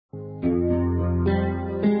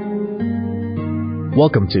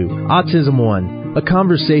Welcome to Autism One, a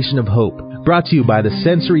conversation of hope, brought to you by the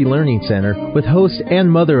Sensory Learning Center with host and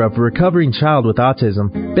mother of a recovering child with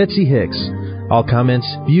autism, Betsy Hicks. All comments,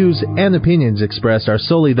 views, and opinions expressed are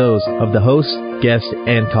solely those of the host, guest,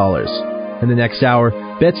 and callers. In the next hour,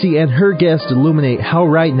 Betsy and her guests illuminate how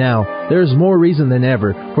right now there is more reason than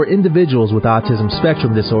ever for individuals with autism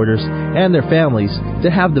spectrum disorders and their families to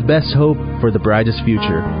have the best hope for the brightest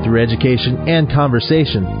future. Through education and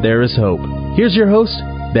conversation, there is hope. Here's your host,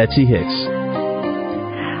 Betsy Hicks.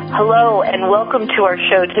 Hello and welcome to our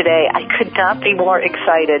show today. I could not be more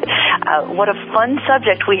excited. What a fun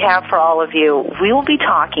subject we have for all of you. We will be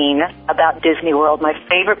talking about Disneyworld, my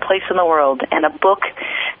favorite place in the world, and a book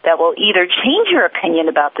that will either change your opinion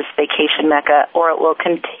about this vacation mecca or it will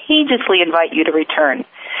contagiously invite you to return.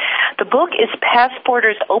 The book is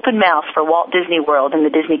Passporter's Open Mouth for Walt Disney World and the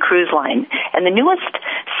Disney Cruise Line, and the newest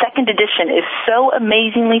second edition is so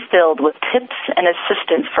amazingly filled with tips and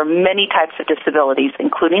assistance for many types of disabilities,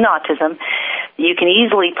 including autism. You can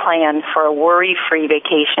easily plan for a worry-free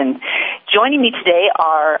vacation. Joining me today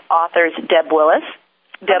are authors Deb Willis,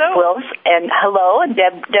 and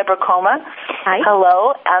Debra Koma. Hi.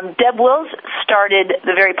 Hello. Deb Willis started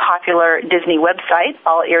the very popular Disney website,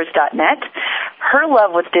 allears.net. Her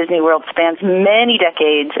love with Disney World spans many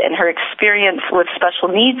decades, and her experience with special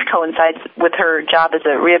needs coincides with her job as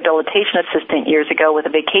a rehabilitation assistant years ago with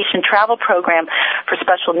a vacation travel program for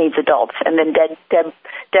special needs adults. And then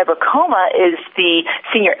Debra Koma is the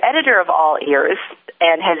senior editor of All Ears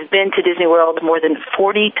and has been to Disney World more than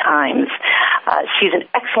 40 times. She's an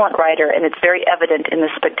excellent writer, and it's very evident in this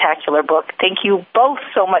spectacular book. Thank you both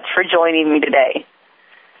so much for joining me today.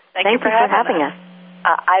 Thank you for having us.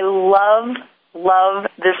 I love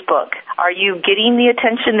this book. Are you getting the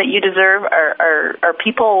attention that you deserve? Are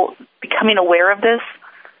people becoming aware of this?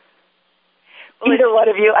 Either one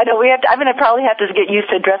of you. I know I'm going to probably have to get used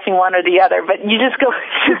to addressing one or the other, but you just go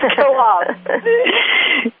off.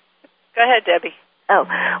 Go ahead, Debbie. Oh,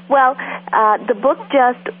 well, the book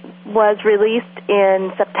just was released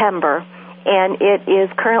in September, and it is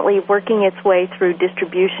currently working its way through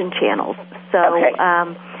distribution channels. So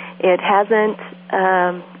it hasn't,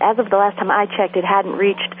 as of the last time I checked, it hadn't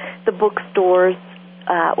reached the bookstores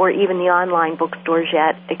or even the online bookstores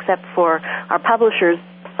yet, except for our publisher's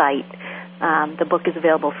site. The book is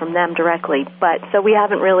available from them directly. But so we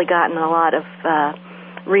haven't really gotten a lot of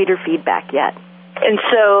reader feedback yet. And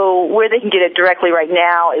so where they can get it directly right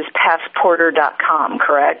now is passporter.com,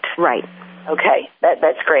 correct? Right. Okay,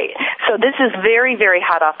 that's great. So this is very, very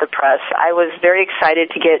hot off the press. I was very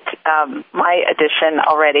excited to get my edition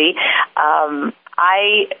already.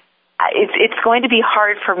 It's going to be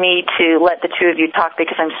hard for me to let the two of you talk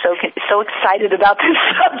because I'm so excited about this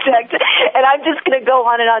subject, and I'm just going to go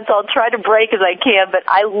on and on, so I'll try to break as I can, but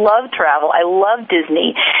I love travel. I love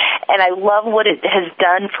Disney, and I love what it has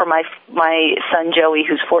done for my son Joey,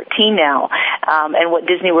 who's 14 now, and what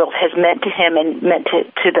Disney World has meant to him and meant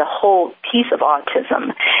to the whole piece of autism.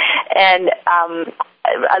 And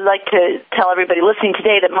I'd like to tell everybody listening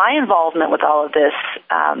today that my involvement with all of this,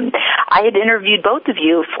 I had interviewed both of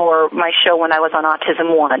you for my show when I was on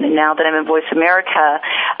Autism One, and now that I'm in Voice America,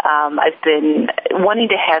 I've been wanting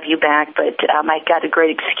to have you back, but I got a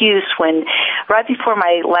great excuse when, right before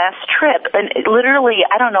my last trip, and literally,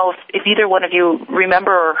 I don't know if either one of you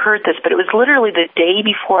remember or heard this, but it was literally the day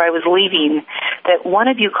before I was leaving that one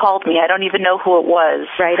of you called me. I don't even know who it was.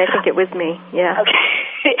 Right, I think it was me, yeah.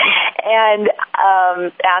 Okay. And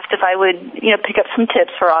asked if I would, pick up some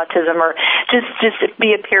tips for autism or just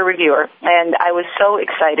be a peer reviewer. And I was so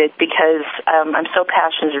excited because I'm so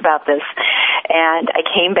passionate about this. And I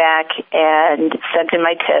came back and sent in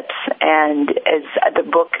my tips. And as the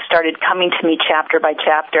book started coming to me chapter by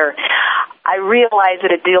chapter, I realized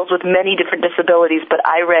that it deals with many different disabilities, but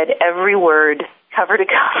I read every word cover to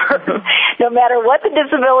cover. No matter what the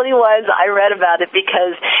disability was, I read about it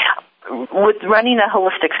because with running a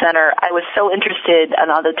holistic center, I was so interested in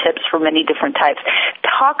other tips for many different types.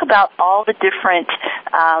 Talk about all the different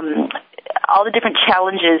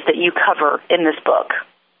challenges that you cover in this book.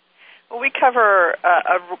 Well, we cover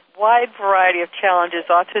a wide variety of challenges: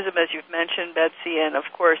 autism, as you've mentioned, Betsy, and of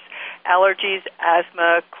course, allergies,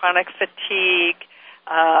 asthma, chronic fatigue,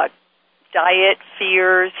 diet,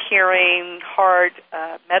 fears, hearing, heart,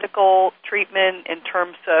 medical treatment in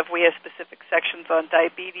terms of, we have specific sections on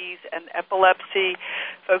diabetes and epilepsy,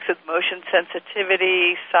 folks with motion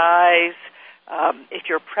sensitivity, size, if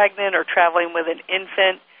you're pregnant or traveling with an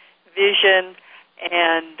infant, vision,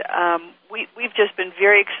 and we've just been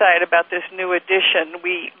very excited about this new edition.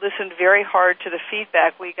 We listened very hard to the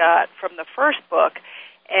feedback we got from the first book,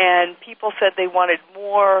 and people said they wanted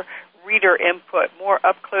more reader input, more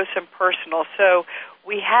up close and personal. So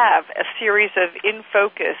we have a series of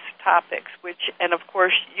in-focus topics, and of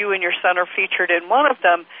course you and your son are featured in one of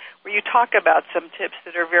them, where you talk about some tips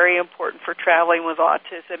that are very important for traveling with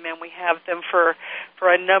autism, and we have them for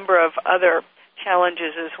a number of other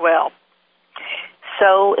challenges as well.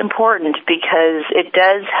 So important, because it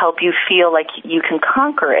does help you feel like you can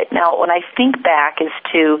conquer it. Now, when I think back as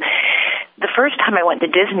to the first time I went to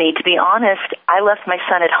Disney, to be honest, I left my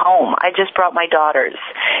son at home. I just brought my daughters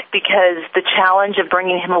because the challenge of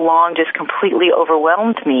bringing him along just completely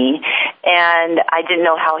overwhelmed me, and I didn't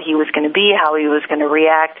know how he was going to be, how he was going to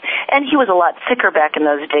react, and he was a lot sicker back in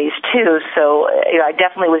those days too, so I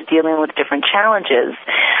definitely was dealing with different challenges.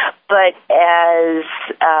 But as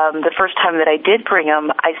the first time that I did bring him,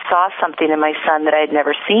 I saw something in my son that I had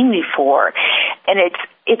never seen before, and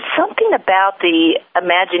it's something about the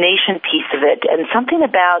imagination piece of it, and something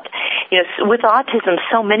about, with autism,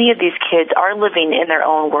 so many of these kids are living in their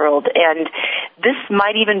own world, and this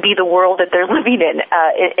might even be the world that they're living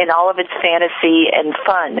in all of its fantasy and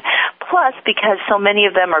fun. Plus, because so many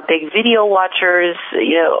of them are big video watchers,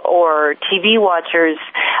 or TV watchers,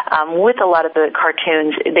 with a lot of the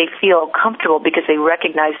cartoons, they feel comfortable because they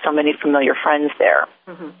recognize so many familiar friends there.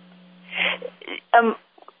 Mm-hmm.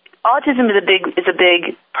 Autism is a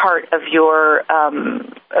big part of your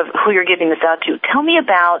of who you're giving this out to. Tell me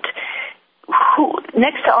about who,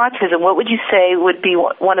 next to autism, what would you say would be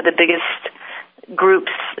one of the biggest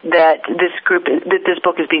groups that this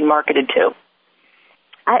book is being marketed to?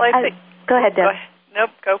 Go ahead, Deb.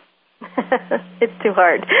 Nope, go. It's too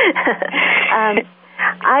hard.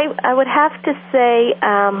 I would have to say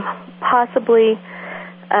possibly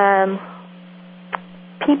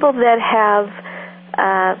people that have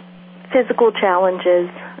physical challenges,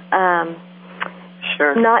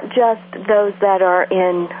 sure. Not just those that are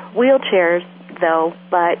in wheelchairs, though,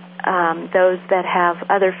 but those that have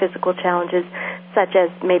other physical challenges, such as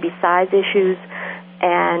maybe size issues,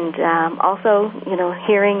 and also,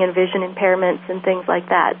 hearing and vision impairments and things like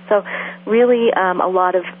that. So really a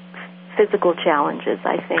lot of physical challenges,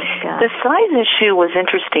 I think. The size issue was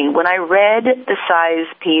interesting. When I read the size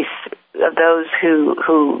piece of those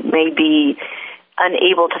who may be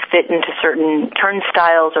unable to fit into certain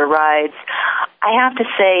turnstiles or rides, I have to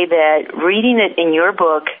say that reading it in your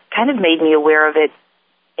book kind of made me aware of it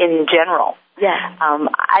in general. Yeah.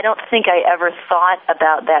 I don't think I ever thought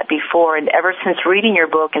about that before, and ever since reading your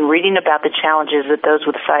book and reading about the challenges that those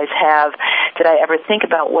with size have, did I ever think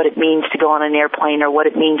about what it means to go on an airplane, or what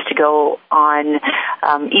it means to go on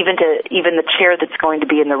even the chair that's going to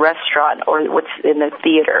be in the restaurant or what's in the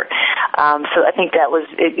theater. So I think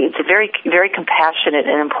it's a very, very compassionate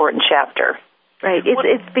and important chapter. Right.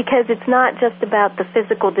 It's because it's not just about the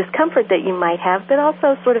physical discomfort that you might have, but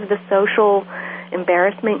also sort of the social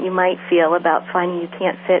embarrassment you might feel about finding you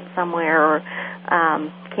can't fit somewhere, or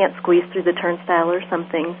can't squeeze through the turnstile or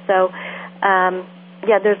something. So,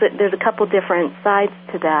 there's a couple different sides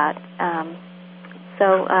to that.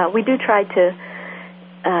 So we do try to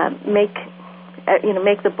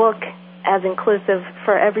make the book as inclusive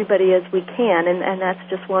for everybody as we can, and that's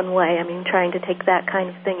just one way. I mean, trying to take that kind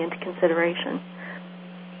of thing into consideration.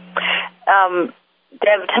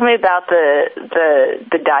 Deb, tell me about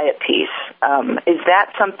the diet piece. Is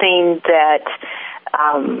that something that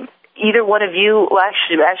either one of you, well,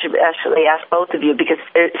 actually ask both of you, because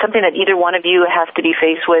it's something that either one of you has to be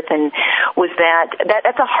faced with, and was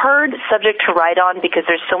that's a hard subject to write on, because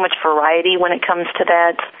there's so much variety when it comes to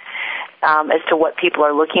that, as to what people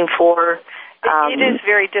are looking for. It is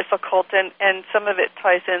very difficult, and some of it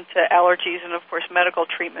ties into allergies and, of course, medical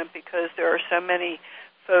treatment, because there are so many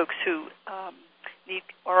folks who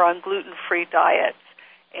are on gluten-free diets.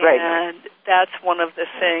 And right. That's one of the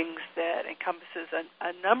things that encompasses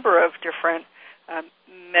a number of different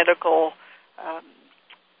medical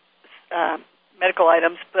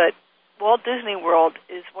items. But Walt Disney World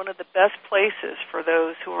is one of the best places for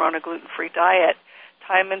those who are on a gluten-free diet.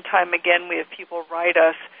 Time and time again, we have people write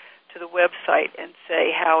us to the website and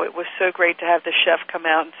say how it was so great to have the chef come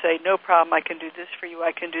out and say, no problem, I can do this for you,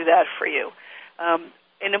 I can do that for you.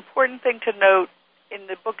 An important thing to note in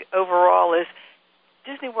the book overall is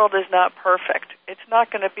Disney World is not perfect. It's not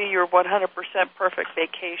going to be your 100% perfect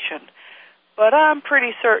vacation. But I'm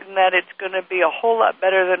pretty certain that it's going to be a whole lot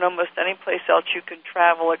better than almost any place else you can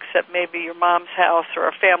travel, except maybe your mom's house or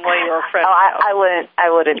a family or a friend's house. I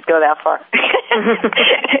wouldn't go that far.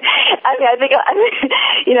 I think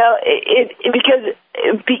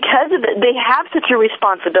because they have such a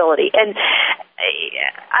responsibility, and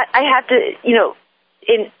I have to,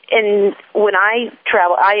 when I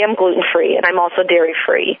travel, I am gluten-free, and I'm also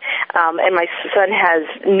dairy-free. And my son has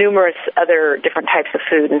numerous other different types of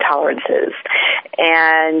food intolerances.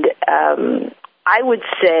 And I would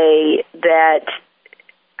say that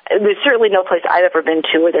there's certainly no place I've ever been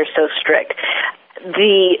to where they're so strict.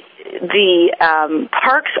 The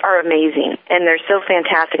parks are amazing, and they're so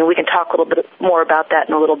fantastic, and we can talk a little bit more about that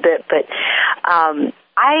in a little bit. But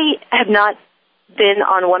I have not been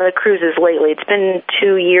on one of the cruises lately. It's been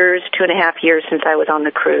 2.5 years since I was on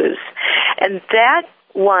the cruise. And that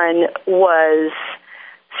one was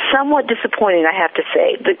somewhat disappointing, I have to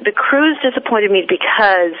say. The cruise disappointed me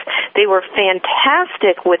because they were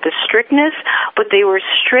fantastic with the strictness, but they were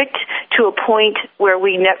strict to a point where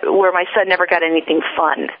where my son never got anything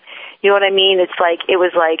fun. You know what I mean? It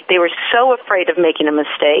was like they were so afraid of making a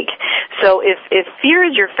mistake. So if fear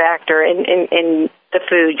is your factor in the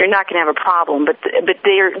food, you're not going to have a problem. But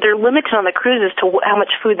they're limited on the cruises to how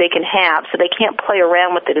much food they can have, so they can't play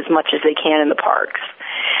around with it as much as they can in the parks.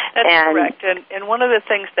 That's correct. And one of the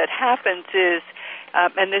things that happens is,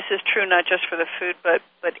 and this is true not just for the food, but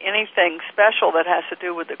anything special that has to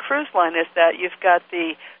do with the cruise line, is that you've got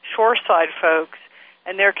the shoreside folks,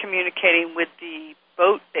 and they're communicating with the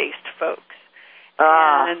boat-based folks.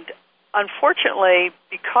 And unfortunately,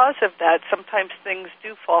 because of that, sometimes things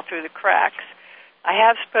do fall through the cracks. I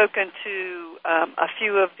have spoken to a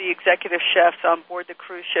few of the executive chefs on board the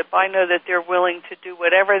cruise ship. I know that they're willing to do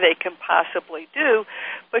whatever they can possibly do,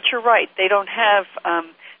 but you're right, they don't have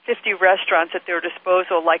 50 restaurants at their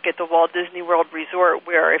disposal like at the Walt Disney World Resort,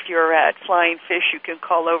 where if you're at Flying Fish, you can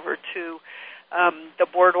call over to the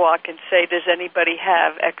boardwalk and say, does anybody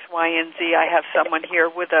have X, Y, and Z? I have someone here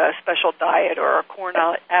with a special diet or a corn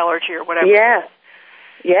allergy or whatever. Yeah.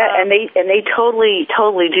 Yeah, and they totally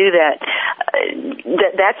do that.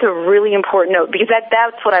 That's a really important note, because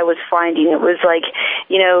that's what I was finding. It was like,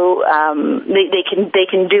 they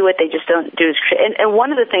can do it, they just don't do it. And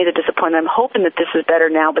one of the things that disappointed, I'm hoping that this is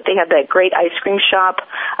better now, but they have that great ice cream shop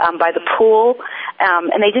by the pool,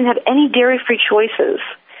 and they didn't have any dairy-free choices.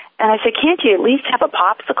 And I said, can't you at least have a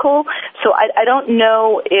popsicle? So I don't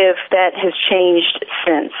know if that has changed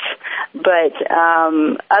since. But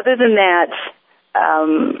other than that,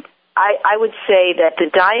 I would say that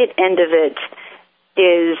the diet end of it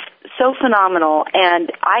is so phenomenal.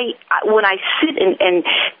 And when I sit and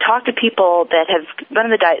talk to people that have been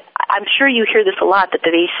on the diet, I'm sure you hear this a lot, that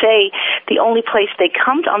they say the only place they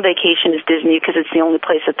come on vacation is Disney because it's the only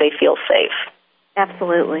place that they feel safe.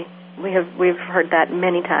 Absolutely. We've heard that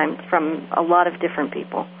many times from a lot of different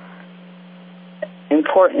people.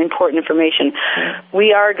 Important information.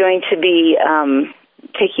 We are going to be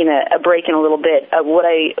taking a break in a little bit. What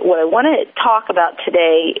I want to talk about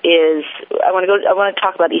today is I want to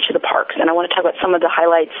talk about each of the parks, and I want to talk about some of the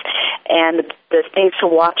highlights and the things to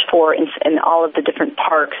watch for in all of the different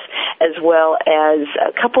parks, as well as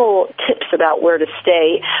a couple tips about where to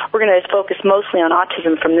stay. We're going to focus mostly on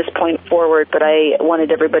autism from this point forward, but I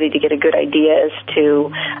wanted everybody to get a good idea as to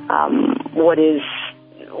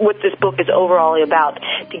what this book is overall about.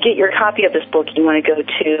 To get your copy of this book, you want to go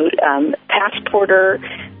to Passporter.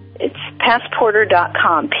 It's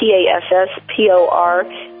passporter.com,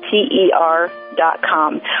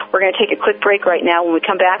 PASSPORTER.com. We're going to take a quick break right now. When we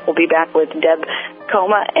come back, we'll be back with Deb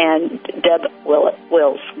Koma and Deb Wills.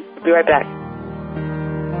 We'll be right back.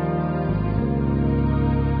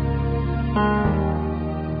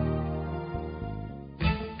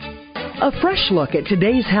 A fresh look at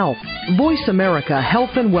today's health. Voice America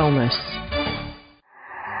Health and Wellness.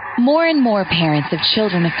 More and more parents of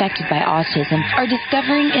children affected by autism are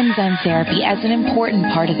discovering enzyme therapy as an important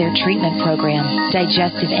part of their treatment program.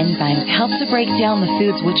 Digestive enzymes help to break down the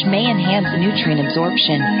foods which may enhance nutrient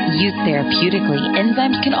absorption. Used therapeutically,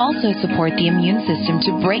 enzymes can also support the immune system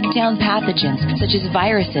to break down pathogens such as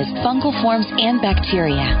viruses, fungal forms, and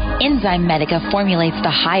bacteria. Enzyme Medica formulates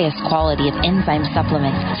the highest quality of enzyme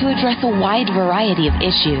supplements to address a wide variety of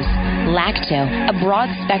issues. Lacto, a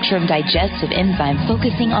broad-spectrum digestive enzyme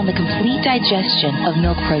focusing on the complete digestion of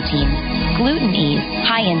milk proteins. Gluten Ease,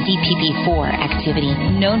 high in DPP4 activity,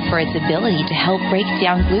 known for its ability to help break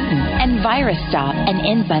down gluten. And Virus Stop, an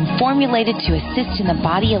enzyme formulated to assist in the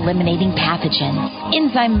body eliminating pathogens.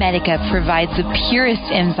 Enzyme Medica provides the purest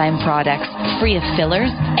enzyme products, free of fillers,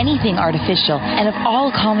 anything artificial, and of all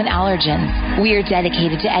common allergens. We are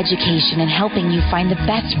dedicated to education and helping you find the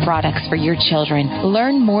best products for your children.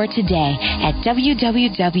 Learn more today at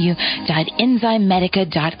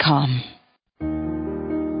www.enzymemedica.com.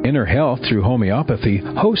 Inner Health Through Homeopathy,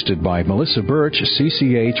 hosted by Melissa Birch,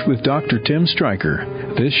 CCH, with Dr. Tim Stryker.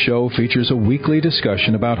 This show features a weekly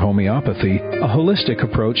discussion about homeopathy, a holistic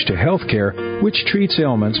approach to healthcare which treats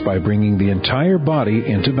ailments by bringing the entire body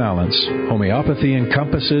into balance. Homeopathy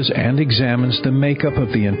encompasses and examines the makeup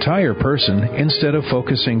of the entire person instead of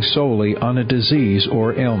focusing solely on a disease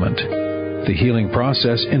or ailment. The healing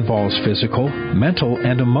process involves physical, mental,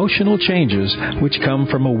 and emotional changes which come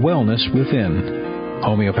from a wellness within.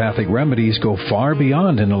 Homeopathic remedies go far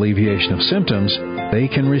beyond an alleviation of symptoms. They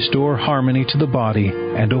can restore harmony to the body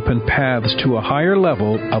and open paths to a higher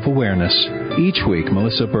level of awareness. Each week,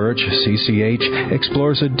 Melissa Birch, CCH,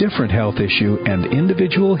 explores a different health issue and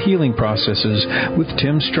individual healing processes with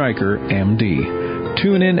Tim Stryker, MD.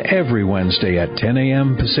 Tune in every Wednesday at 10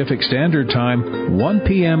 a.m. Pacific Standard Time, 1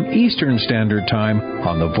 p.m. Eastern Standard Time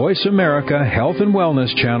on the Voice America Health and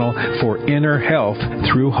Wellness Channel for Inner Health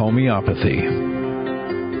Through Homeopathy.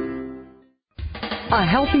 A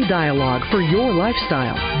healthy dialogue for your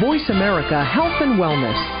lifestyle. Voice America Health and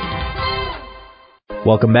Wellness.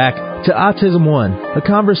 Welcome back to Autism One, a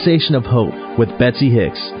conversation of hope with Betsy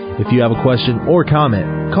Hicks. If you have a question or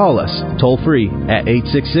comment, call us toll-free at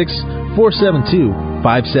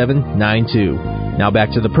 866-472-5792. Now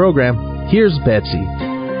back to the program. Here's Betsy.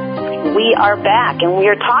 We are back, and we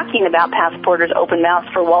are talking about Passporter's Open Mouth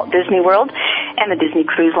for Walt Disney World and the Disney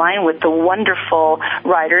Cruise Line with the wonderful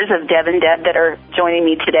writers of Deb and Deb that are joining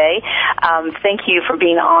me today. Thank you for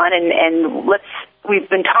being on, and we've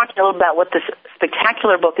been talking a little about what this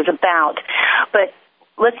spectacular book is about, but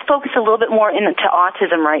let's focus a little bit more into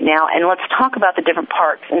autism right now, and let's talk about the different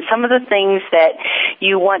parks and some of the things that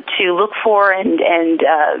you want to look for and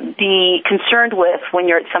be concerned with when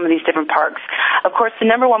you're at some of these different parks. Of course, the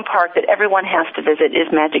number one park that everyone has to visit is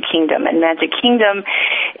Magic Kingdom, and Magic Kingdom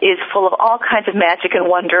is full of all kinds of magic and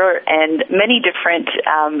wonder and many different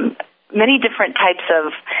types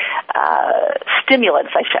of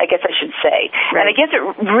stimulants, I guess I should say. Right. And I guess it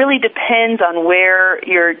really depends on where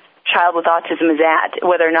your child with autism is at,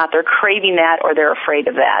 whether or not they're craving that or they're afraid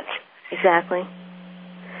of that. Exactly.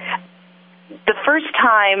 The first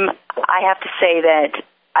time, I have to say that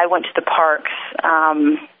I went to the parks,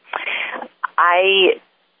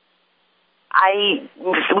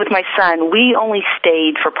 with my son, we only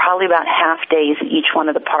stayed for probably about half days at each one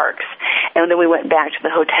of the parks. And then we went back to the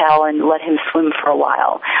hotel and let him swim for a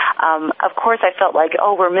while. Of course, I felt like,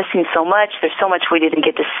 we're missing so much. There's so much we didn't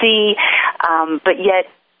get to see. But yet,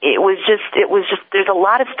 it was just, there's a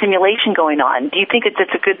lot of stimulation going on. Do you think that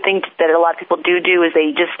that's a good thing that a lot of people do is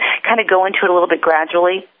they just kind of go into it a little bit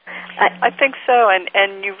gradually? I think so,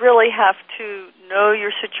 and you really have to know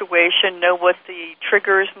your situation, know what the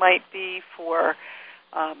triggers might be for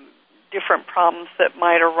different problems that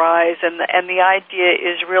might arise, and the idea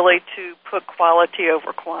is really to put quality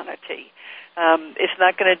over quantity. It's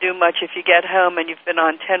not going to do much if you get home and you've been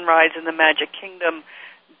on 10 rides in the Magic Kingdom,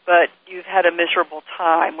 but you've had a miserable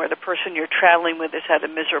time, where the person you're traveling with has had a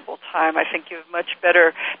miserable time. I think you have much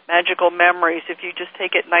better magical memories if you just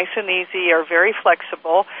take it nice and easy, are very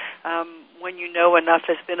flexible. When you know enough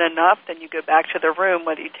has been enough, then you go back to the room,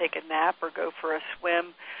 whether you take a nap or go for a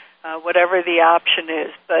swim, whatever the option is.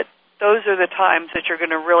 But those are the times that you're going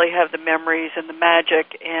to really have the memories and the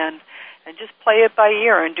magic, and just play it by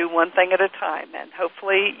ear and do one thing at a time. And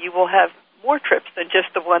hopefully you will have more trips than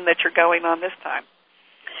just the one that you're going on this time.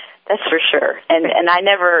 That's for sure. And I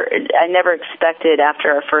never expected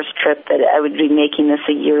after our first trip that I would be making this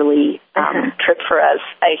a yearly trip for us.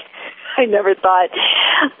 I never thought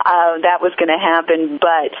that was going to happen,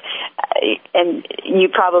 but and you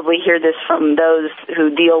probably hear this from those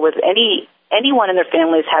who deal with anyone in their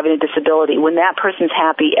family is having a disability. When that person's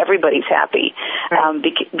happy, everybody's happy,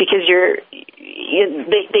 because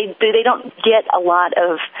they don't get a lot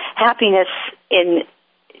of happiness in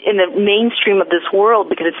the mainstream of this world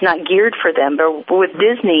because it's not geared for them. But with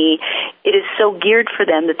Disney, it is so geared for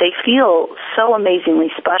them that they feel so amazingly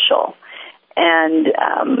special, and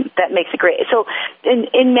that makes it great. So,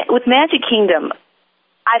 with Magic Kingdom,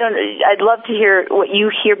 I'd love to hear what you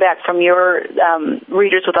hear back from your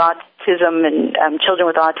readers with autism and children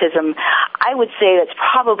with autism. I would say that's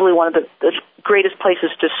probably one of the greatest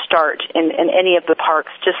places to start in any of the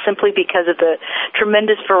parks, just simply because of the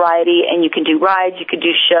tremendous variety, and you can do rides, you can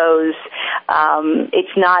do shows.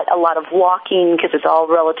 It's not a lot of walking because it's all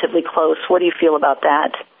relatively close. What do you feel about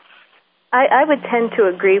that? I would tend to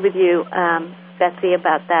agree with you, Betsy,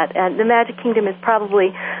 about that. The Magic Kingdom is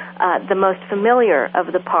probably the most familiar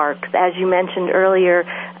of the parks. As you mentioned earlier,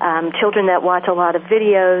 children that watch a lot of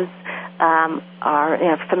videos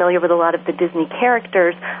are familiar with a lot of the Disney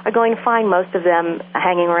characters are going to find most of them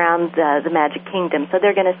hanging around the Magic Kingdom, so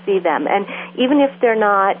they're going to see them. And even if they're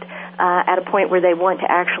not at a point where they want to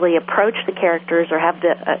actually approach the characters or have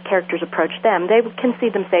the characters approach them, they can see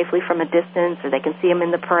them safely from a distance, or they can see them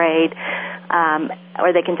in the parade,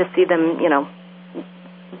 or they can just see them,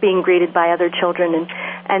 being greeted by other children,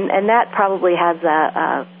 and that probably has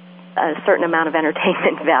a certain amount of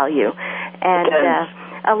entertainment value. And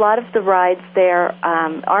a lot of the rides there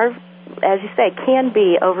are, as you say, can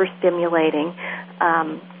be overstimulating,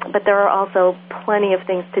 but there are also plenty of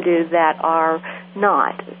things to do that are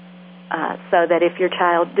not. So that if your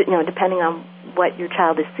child, depending on what your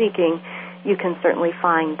child is seeking, you can certainly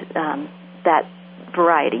find that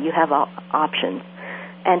variety. You have options.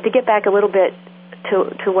 And to get back a little bit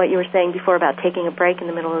to what you were saying before about taking a break in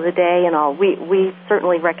the middle of the day and all, we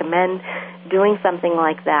certainly recommend doing something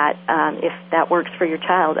like that if that works for your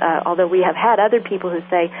child. Although we have had other people who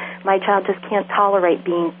say, my child just can't tolerate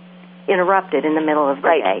being interrupted in the middle of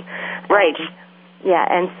the day. Right. Yeah,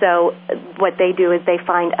 and so what they do is they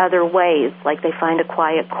find other ways, like they find a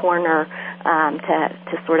quiet corner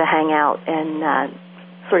to sort of hang out and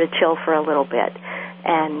sort of chill for a little bit,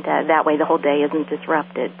 and that way the whole day isn't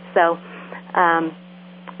disrupted. So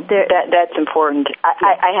that's important.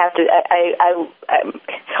 I have to.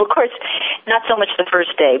 Of course, not so much the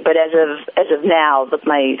first day, but as of now, with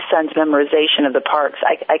my son's memorization of the parks,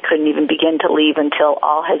 I couldn't even begin to leave until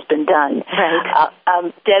all has been done. Right.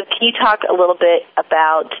 Deb, can you talk a little bit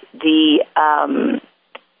about the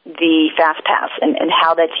Fast Pass and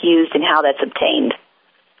how that's used and how that's obtained?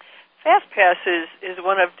 Fast Pass is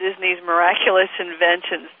one of Disney's miraculous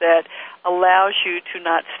inventions that allows you to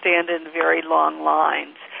not stand in very long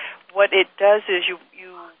lines. What it does is you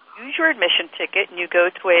use your admission ticket and you go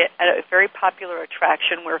to a very popular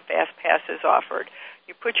attraction where Fast Pass is offered.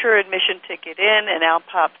 You put your admission ticket in, and out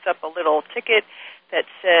pops up a little ticket that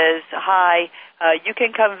says, hi, you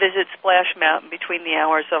can come visit Splash Mountain between the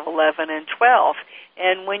hours of 11 and 12.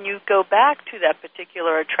 And when you go back to that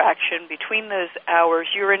particular attraction, between those hours,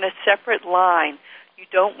 you're in a separate line. You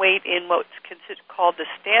don't wait in what's called the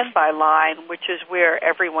standby line, which is where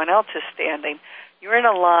everyone else is standing. You're in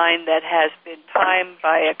a line that has been timed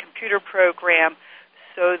by a computer program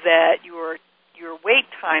so that your wait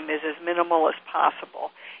time is as minimal as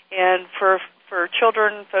possible. And for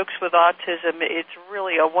children, folks with autism, it's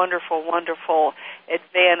really a wonderful, wonderful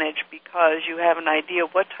advantage because you have an idea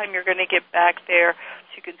of what time you're going to get back there.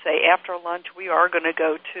 So you can say, after lunch, we are going to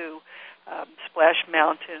go to Splash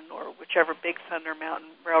Mountain or whichever Big Thunder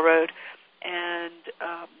Mountain Railroad. And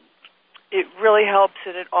it really helps,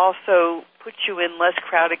 and it also puts you in less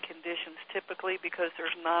crowded conditions typically because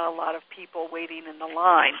there's not a lot of people waiting in the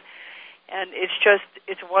line. And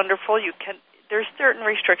it's wonderful. There's certain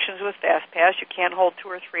restrictions with Fast Pass. You can't hold 2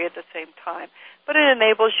 or 3 at the same time. But it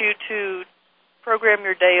enables you to program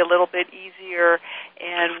your day a little bit easier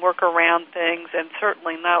and work around things and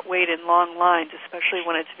certainly not wait in long lines, especially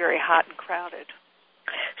when it's very hot and crowded.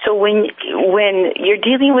 So when you're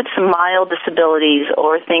dealing with some mild disabilities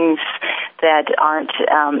or things that aren't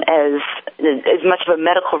as much of a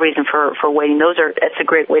medical reason for waiting, that's a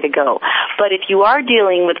great way to go. But if you are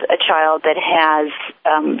dealing with a child that has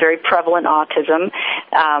very prevalent autism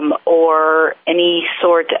or any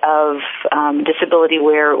sort of disability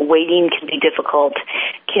where waiting can be difficult,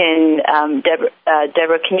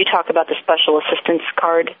 Debra, can you talk about the special assistance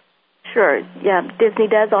card? Sure. Yeah, Disney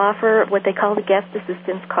does offer what they call the guest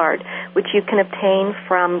assistance card, which you can obtain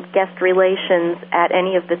from guest relations at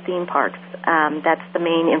any of the theme parks. That's the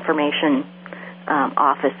main information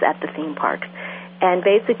office at the theme parks. And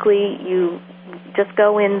basically, you just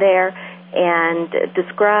go in there and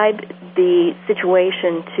describe the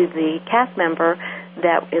situation to the cast member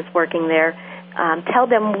that is working there. Tell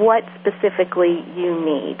them what specifically you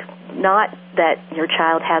need. Not that your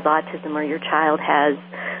child has autism or your child has,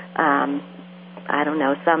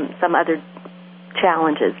 some other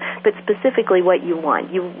challenges, but specifically what you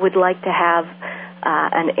want. You would like to have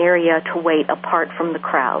an area to wait apart from the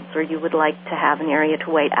crowds, or you would like to have an area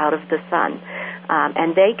to wait out of the sun.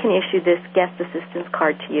 And they can issue this guest assistance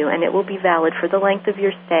card to you, and it will be valid for the length of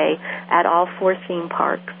your stay at all 4 theme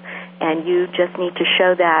parks. And you just need to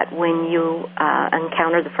show that when you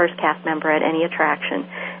encounter the first cast member at any attraction,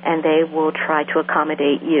 and they will try to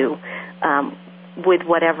accommodate you with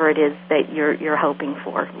whatever it is that you're hoping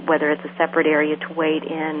for, whether it's a separate area to wait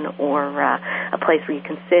in or a place where you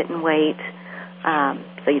can sit and wait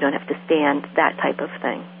so you don't have to stand, that type of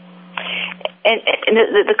thing. And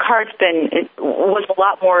the card's was a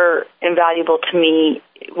lot more invaluable to me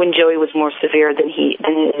when Joey was more severe than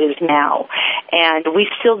it is now. And we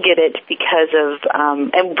still get it because of,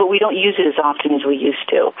 but we don't use it as often as we used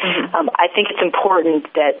to. Mm-hmm. I think it's important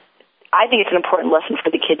it's an important lesson for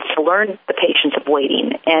the kids to learn the patience of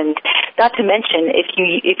waiting. And not to mention, if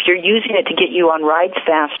you're using it to get you on rides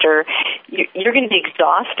faster, you're going to be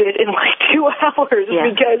exhausted in like 2 hours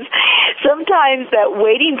because sometimes that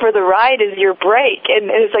waiting for the ride is your break.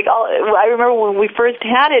 And it's like, I remember when we first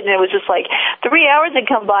had it, and it was just like 3 hours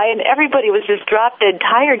had come by, and everybody was just drop dead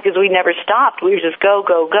tired because we never stopped. We were just go,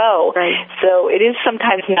 go, go. Right. So it is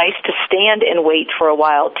sometimes nice to stand and wait for a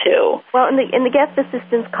while too. Well, and the guest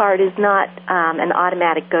assistance card is not an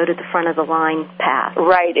automatic go to the front of the line pass.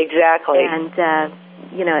 Right, exactly. And,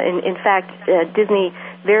 in fact, Disney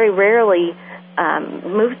very rarely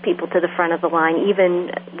moves people to the front of the line, even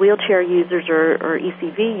wheelchair users or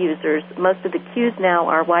ECV users. Most of the queues now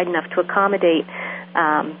are wide enough to accommodate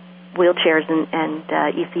wheelchairs and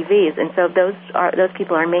ECVs, and so those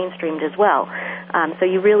people are mainstreamed as well. So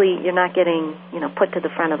you're not getting put to the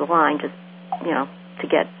front of the line just to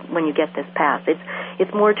get when you get this pass.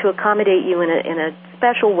 It's more to accommodate you in a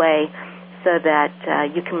special way so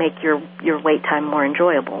that you can make your wait time more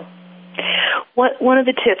enjoyable. One of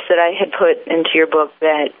the tips that I had put into your book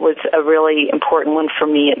that was a really important one for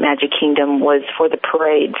me at Magic Kingdom was for the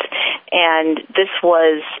parades. And this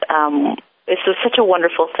was such a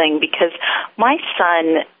wonderful thing because my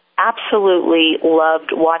son absolutely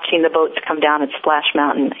loved watching the boats come down at Splash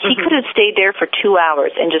Mountain. He could have stayed there for 2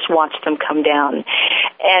 hours and just watched them come down.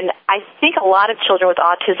 And I think a lot of children with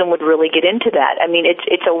autism would really get into that. I mean,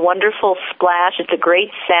 it's a wonderful splash. It's a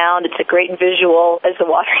great sound. It's a great visual as the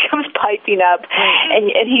water comes piping up.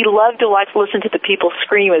 And he loved to listen to the people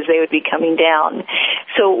scream as they would be coming down.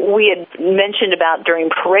 So we had mentioned about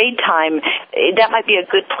during parade time, that might be a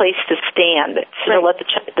good place to stand. So to let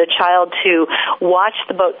the child to watch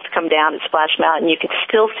the boats come down at Splash Mountain. You could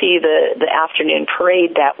still see the afternoon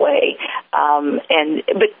parade that way.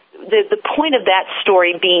 But the point of that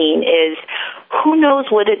story being is, who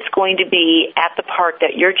knows what it's going to be at the park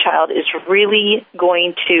that your child is really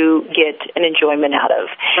going to get an enjoyment out of.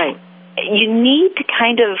 Right. You need to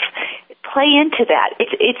kind of play into that.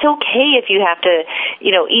 It's okay if you have to,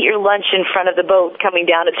 eat your lunch in front of the boat coming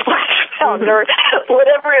down at Splash Mountain or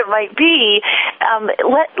whatever it might be.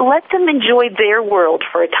 Let them enjoy their world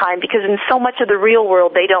for a time, because in so much of the real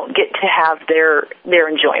world they don't get to have their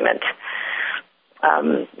enjoyment.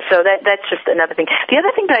 So that's just another thing. The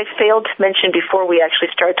other thing that I failed to mention before we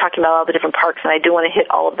actually started talking about all the different parks, and I do want to hit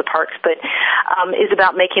all of the parks, but is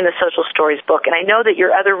about making the social stories book. And I know that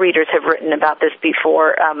your other readers have written about this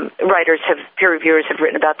before. Peer reviewers have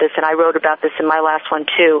written about this, and I wrote about this in my last one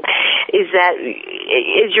too, is that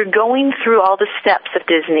as you're going through all the steps of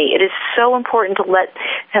Disney, it is so important to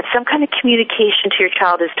have some kind of communication to your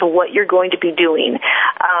child as to what you're going to be doing.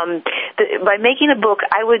 By making a book,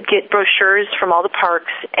 I would get brochures from all the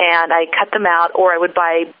parks, and I cut them out, or I would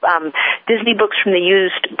buy Disney books from the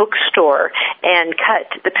used bookstore and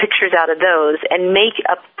cut the pictures out of those and make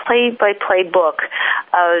a play-by-play book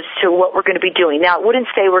as to what we're going to be doing. Now, it wouldn't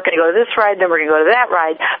say we're going to go to this ride, then we're going to go to that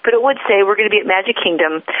ride, but it would say we're going to be at Magic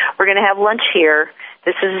Kingdom, we're going to have lunch here,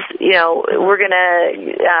 this is, we're going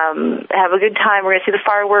to have a good time. We're going to see the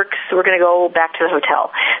fireworks. We're going to go back to the hotel.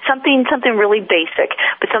 Something really basic,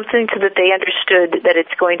 but something so that they understood that it's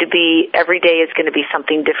going to be, every day is going to be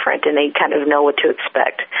something different, and they kind of know what to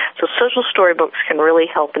expect. So social storybooks can really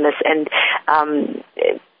help in this. And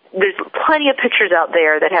there's plenty of pictures out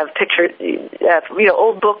there that have pictures,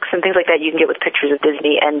 old books and things like that you can get with pictures of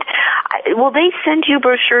Disney. And will they send you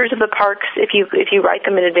brochures of the parks if you write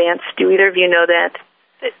them in advance? Do either of you know that?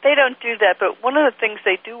 They don't do that, but one of the things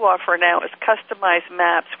they do offer now is customized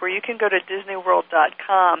maps where you can go to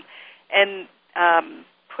Disneyworld.com and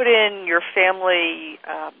put in your family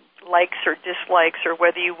likes or dislikes, or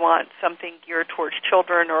whether you want something geared towards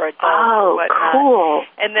children or adults or whatnot. Cool.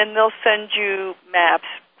 And then they'll send you maps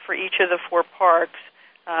for each of the 4 parks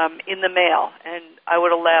in the mail, and I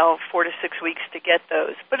would allow 4 to 6 weeks to get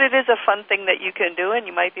those. But it is a fun thing that you can do, and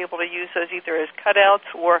you might be able to use those either as cutouts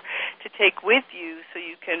or to take with you so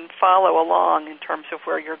you can follow along in terms of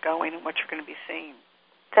where you're going and what you're going to be seeing.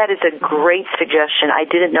 That is a great suggestion. I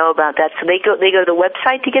didn't know about that. So they go to the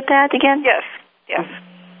website to get that again? Yes. You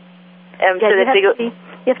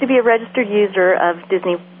have to be a registered user of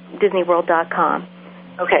Disneyworld.com.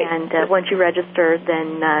 Okay. And once you register,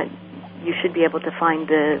 then you should be able to find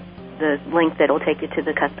the link that will take you to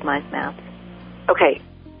the customized maps. Okay.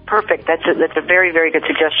 Perfect. That's a very, very good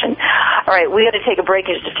suggestion. All right, we got to take a break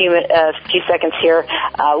in just a few seconds here.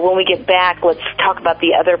 When we get back, let's talk about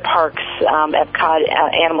the other parks, Epcot,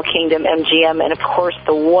 Animal Kingdom, MGM, and of course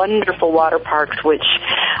the wonderful water parks, which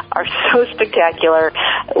are so spectacular.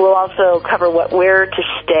 We'll also cover where to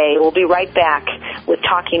stay. We'll be right back with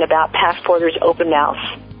talking about Passporter's Open Mouse.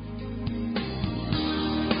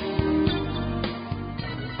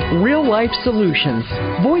 Real Life Solutions.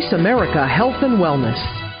 Voice America Health and Wellness.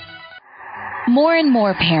 More and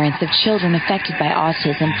more parents of children affected by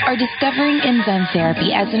autism are discovering enzyme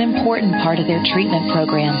therapy as an important part of their treatment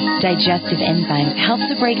program. Digestive enzymes help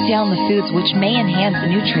to break down the foods which may enhance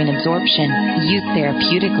nutrient absorption. Used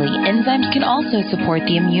therapeutically, enzymes can also support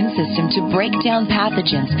the immune system to break down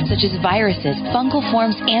pathogens such as viruses, fungal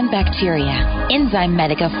forms, and bacteria. Enzyme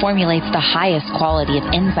Medica formulates the highest quality of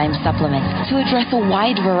enzyme supplements to address a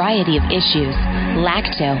wide variety of issues.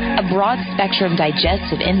 Lacto, a broad-spectrum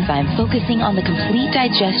digestive enzyme focusing on the complete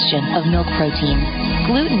digestion of milk proteins.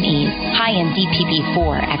 Gluten Ease, high in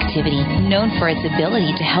DPP4 activity, known for its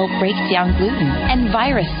ability to help break down gluten. And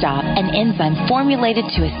Virus Stop, an enzyme formulated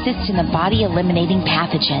to assist in the body eliminating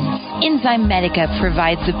pathogens. Enzyme Medica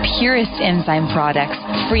provides the purest enzyme products,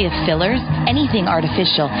 free of fillers, anything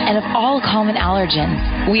artificial, and of all common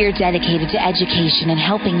allergens. We are dedicated to education and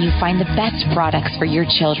helping you find the best products for your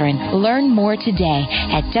children. Learn more today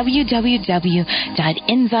at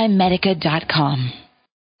www.enzymemedica.com.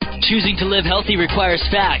 Choosing to live healthy requires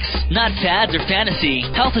facts, not fads or fantasy.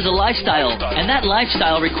 Health is a lifestyle, and that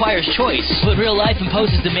lifestyle requires choice. But real life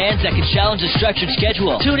imposes demands that can challenge a structured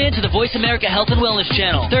schedule. Tune in to the Voice America Health and Wellness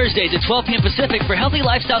channel, Thursdays at 12 p.m. Pacific for healthy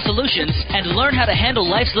lifestyle solutions and learn how to handle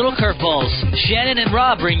life's little curveballs. Shannon and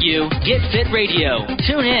Rob bring you Get Fit Radio.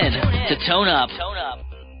 Tune in to Tone Up.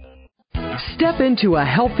 Step into a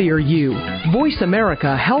healthier you. Voice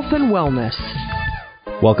America Health and Wellness.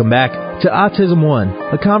 Welcome back to Autism One,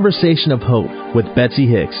 a conversation of hope with Betsy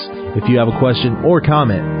Hicks. If you have a question or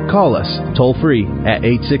comment, call us toll-free at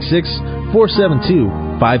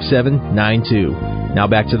 866-472-5792. Now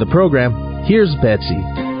back to the program. Here's Betsy.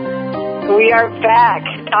 We are back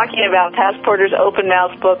talking about Passporter's Open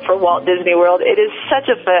Mouse book for Walt Disney World. It is such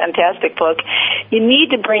a fantastic book. You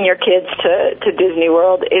need to bring your kids to Disney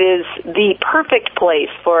World. It is the perfect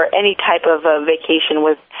place for any type of a vacation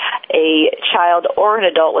with a child or an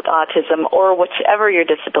adult with autism or whichever your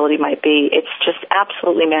disability might be. It's just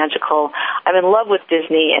absolutely magical. I'm in love with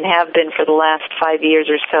Disney and have been for the last 5 years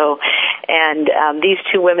or so. And these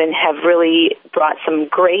two women have really brought some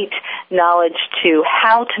great knowledge to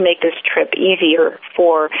how to make this trip easier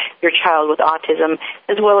for your child with autism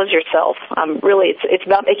as well as yourself. Really, it's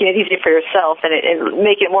about making it easy for yourself and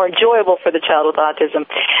making it more enjoyable for the child with autism.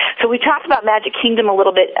 So we talked about Magic Kingdom a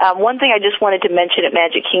little bit. One thing I just wanted to mention at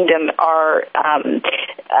Magic Kingdom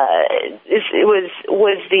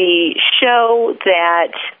was the show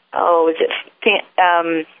that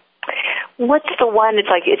what's the one? It's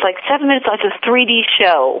like 7 minutes long. It's a 3D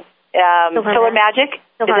show. Filler Magic.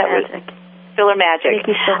 Filler Magic. Filler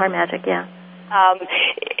Magic. Yeah.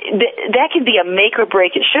 That can be a make or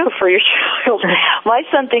break show for your child. My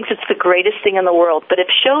son thinks it's the greatest thing in the world, but if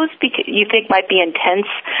shows you think might be intense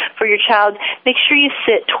for your child, make sure you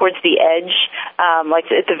sit towards the edge, like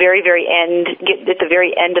at the very, very end, get at the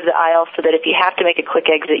very end of the aisle so that if you have to make a quick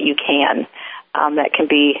exit, you can. That can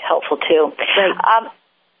be helpful too. Right.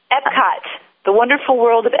 Epcot. The wonderful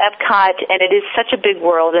world of Epcot, and it is such a big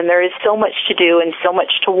world, and there is so much to do and so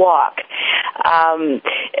much to walk.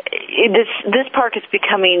 This park is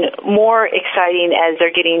becoming more exciting as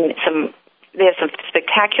they have some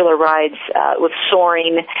spectacular rides with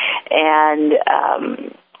soaring, and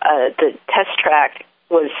the test track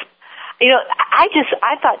was,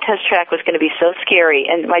 I thought Test Track was going to be so scary,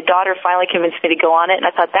 and my daughter finally convinced me to go on it, and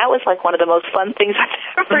I thought that was like one of the most fun things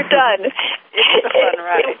I've ever done. It's a fun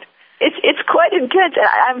ride. It's quite intense.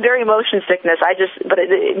 I'm very motion sickness.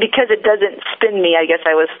 Because it doesn't spin me, I guess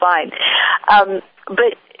I was fine.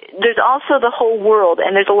 But there's also the whole world,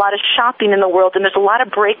 and there's a lot of shopping in the world, and there's a lot of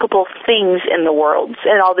breakable things in the world,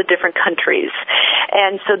 in all the different countries.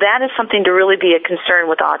 And so that is something to really be a concern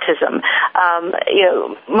with autism.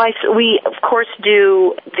 We of course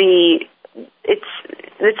do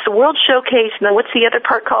it's the World Showcase, and then what's the other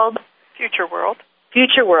part called? Future World.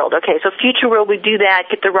 Future World. Okay, so Future World, we do that,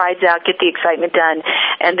 get the rides out, get the excitement done,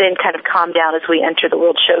 and then kind of calm down as we enter the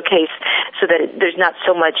World Showcase so that there's not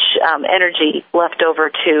so much energy left over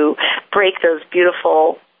to break those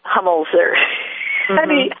beautiful Hummels or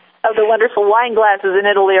of the wonderful wine glasses in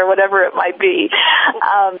Italy or whatever it might be.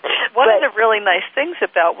 One of the really nice things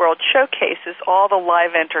about World Showcase is all the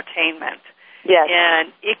live entertainment. Yes.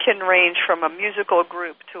 And it can range from a musical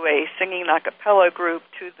group to a singing a cappella group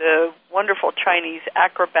to the wonderful Chinese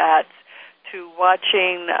acrobats to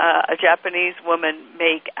watching a Japanese woman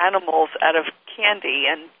make animals out of candy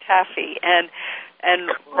and taffy and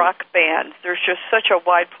rock bands. There's just such a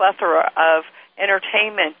wide plethora of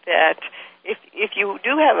entertainment that if you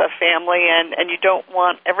do have a family and you don't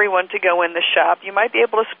want everyone to go in the shop, you might be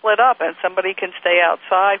able to split up and somebody can stay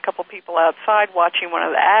outside, a couple people outside watching one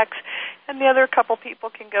of the acts, and the other couple people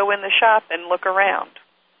can go in the shop and look around.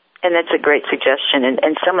 And that's a great suggestion,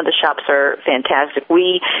 and some of the shops are fantastic.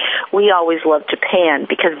 We always love Japan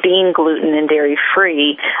because being gluten and dairy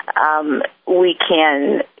free, we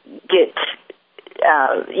can get.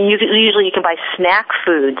 Usually you can buy snack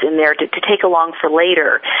foods in there to take along for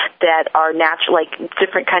later that are natural, like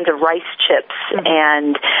different kinds of rice chips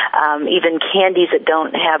and even candies that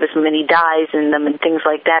don't have as many dyes in them and things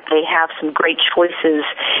like that. They have some great choices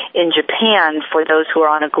in Japan for those who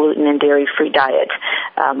are on a gluten and dairy-free diet.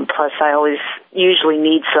 Plus, I always usually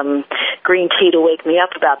need some green tea to wake me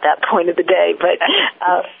up about that point of the day. But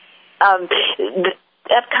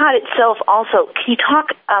Epcot itself also, can you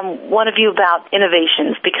talk, one of you, about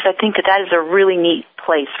innovations? Because I think that is a really neat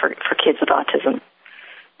place for kids with autism.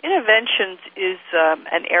 Innovations is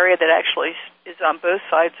an area that actually is on both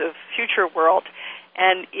sides of Future World,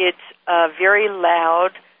 and it's a very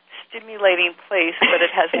loud, stimulating place, but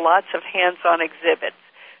it has lots of hands-on exhibits.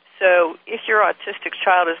 So if your autistic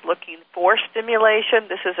child is looking for stimulation,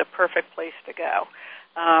 this is a perfect place to go.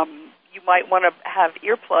 You might want to have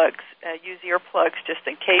earplugs, use earplugs just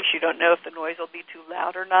in case. You don't know if the noise will be too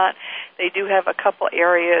loud or not. They do have a couple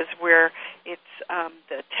areas where it's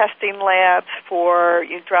the testing labs for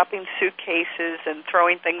dropping suitcases and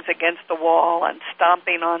throwing things against the wall and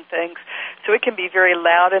stomping on things. So it can be very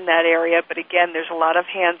loud in that area, but again, there's a lot of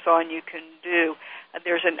hands-on you can do.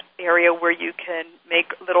 There's an area where you can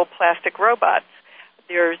make little plastic robots.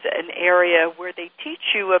 There's an area where they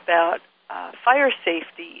teach you about fire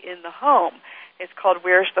safety in the home. It's called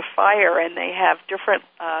Where's the Fire, and they have different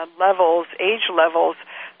levels, age levels,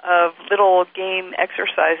 of little game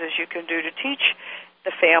exercises you can do to teach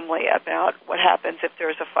the family about what happens if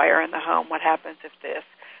there's a fire in the home, what happens if this.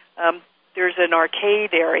 There's an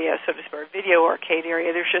arcade area, so to speak, a video arcade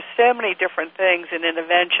area. There's just so many different things and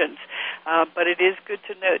interventions, but it is good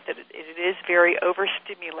to note that it is very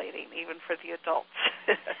overstimulating, even for the adults.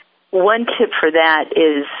 One tip for that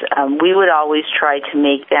is we would always try to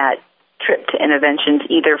make that trip to interventions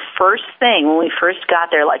either first thing when we first got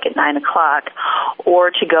there, like at 9 o'clock,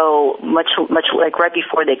 or to go much like right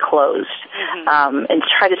before they closed, and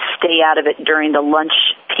try to stay out of it during the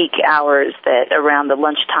lunch peak hours. That around the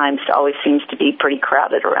lunch times always seems to be pretty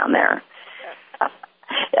crowded around there.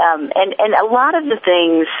 And a lot of the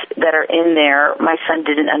things that are in there, my son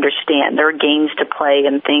didn't understand. There were games to play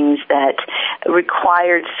and things that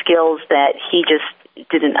required skills that he just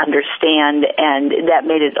didn't understand, and that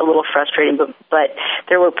made it a little frustrating. But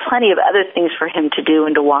there were plenty of other things for him to do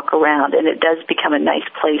and to walk around, and it does become a nice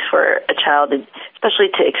place for a child, especially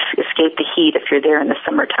to escape the heat if you're there in the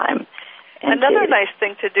summertime. Another nice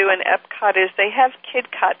thing to do in Epcot is they have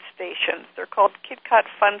KidCot stations. They're called KidCot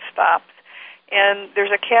Fun Stops. And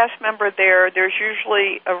there's a cast member there. There's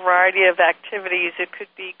usually a variety of activities. It could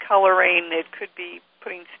be coloring. It could be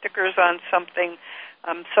putting stickers on something.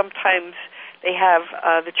 Sometimes they have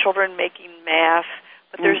the children making masks.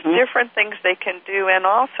 But there's different things they can do. And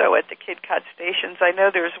also at the KidCot stations, I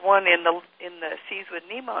know there's one in the Seas with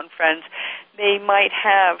Nemo and Friends. They might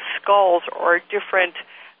have skulls or different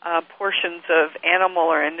portions of animal,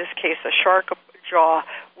 or in this case a shark jaw,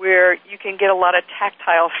 where you can get a lot of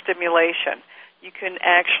tactile stimulation. You can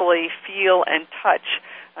actually feel and touch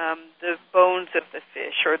the bones of the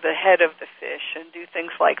fish or the head of the fish and do things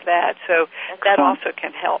like that. So that also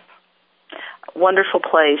can help. Wonderful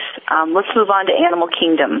place. Let's move on to Animal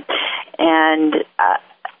Kingdom. And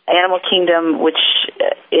Animal Kingdom, which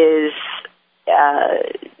is...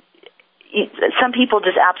 some people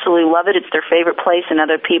just absolutely love it. It's their favorite place, and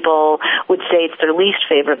other people would say it's their least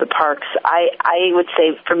favorite of the parks. I would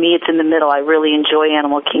say for me it's in the middle. I really enjoy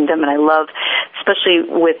Animal Kingdom, and I love, especially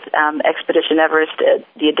with Expedition Everest,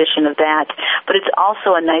 the addition of that. But it's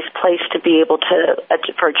also a nice place to be able to,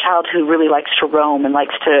 for a child who really likes to roam and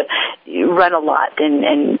likes to run a lot,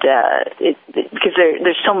 because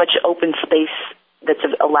there's so much open space that's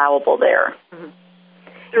allowable there. Mm-hmm.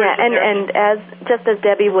 Yeah, and as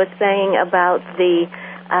Debbie was saying about the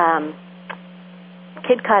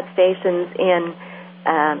KidCot stations in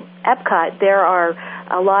Epcot, there are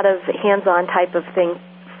a lot of hands-on type of things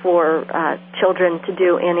for children to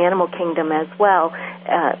do in Animal Kingdom as well.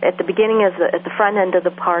 at the beginning, at the front end of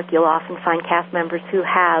the park, you'll often find cast members who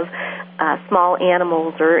have small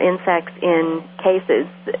animals or insects in cases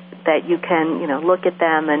that you can, look at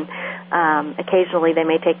them, and occasionally they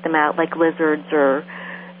may take them out, like lizards or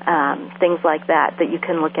things like that you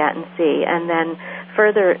can look at and see. And then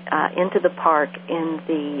further into the park, in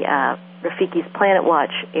the Rafiki's Planet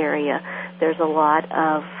Watch area, there's a lot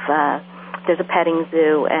of there's a petting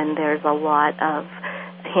zoo, and there's a lot of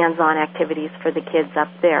hands-on activities for the kids up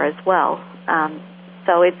there as well.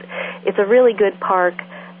 So it's a really good park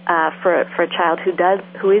for a child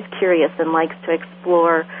who is curious and likes to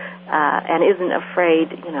explore and isn't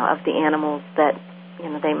afraid, of the animals that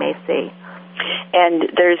they may see. And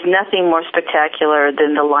there's nothing more spectacular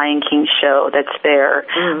than the Lion King show that's there.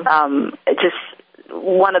 Just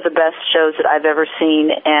one of the best shows that I've ever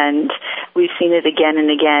seen, and we've seen it again and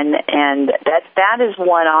again. And that is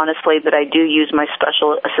one, honestly, that I do use my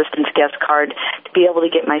special assistance guest card to be able to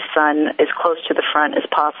get my son as close to the front as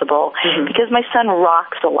possible, because my son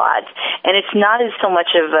rocks a lot. And it's not as so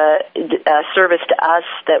much of a service to us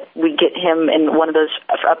that we get him in one of those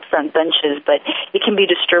up front benches, but it can be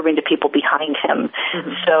disturbing to people behind him.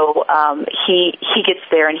 So he gets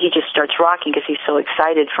there and he just starts rocking because he's so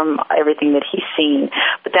excited from everything that he's seen.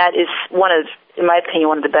 But that is in my opinion,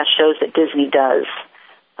 one of the best shows that Disney does.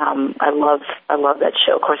 I love that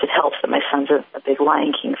show. Of course, it helps that my son's a big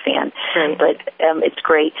Lion King fan. Right. But it's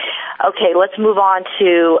great. Okay, let's move on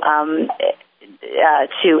to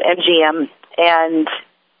MGM, and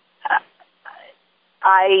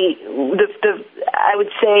I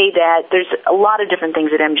would say that there's a lot of different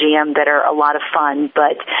things at MGM that are a lot of fun,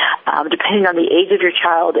 but depending on the age of your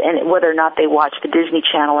child and whether or not they watch the Disney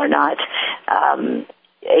Channel or not,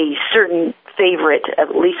 a certain favorite,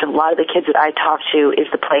 at least a lot of the kids that I talk to, is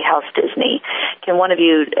the Playhouse Disney. Can one of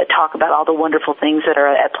you talk about all the wonderful things that are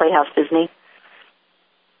at Playhouse Disney?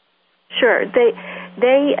 Sure. The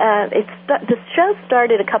show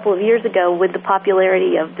started a couple of years ago with the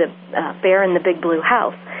popularity of the Bear in the Big Blue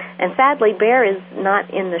House. And sadly, Bear is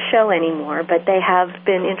not in the show anymore, but they have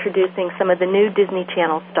been introducing some of the new Disney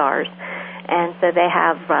Channel stars. And so they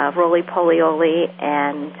have Roly Poly Oly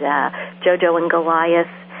and JoJo and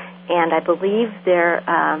Goliath, and I believe they're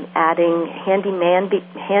adding Handy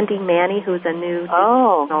Manny, who's a new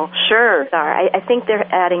sure star. I think they're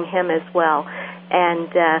adding him as well. And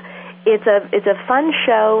it's a fun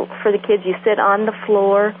show for the kids. You sit on the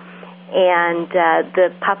floor, and the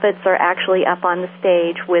puppets are actually up on the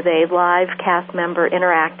stage with a live cast member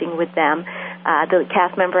interacting with them. The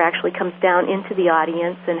cast member actually comes down into the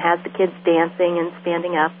audience and has the kids dancing and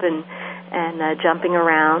standing up and jumping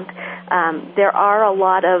around. There are a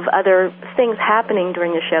lot of other things happening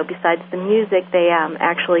during the show besides the music. They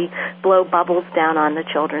actually blow bubbles down on the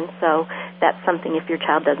children, so that's something if your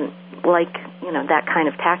child doesn't like, that kind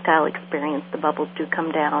of tactile experience, the bubbles do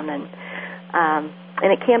come down, and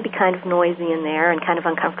it can be kind of noisy in there and kind of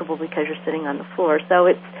uncomfortable because you're sitting on the floor. So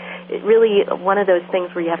it's really one of those things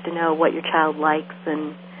where you have to know what your child likes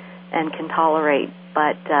and can tolerate.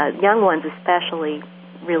 But young ones especially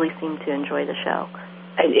really seem to enjoy the show.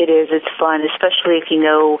 It is. It's fun, especially if you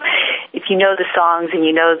know the songs and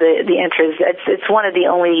you know the entries. It's one of the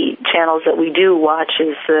only channels that we do watch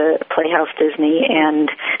is the Playhouse Disney, and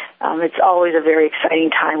it's always a very exciting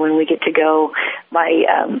time when we get to go. My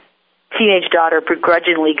teenage daughter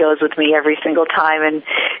begrudgingly goes with me every single time, and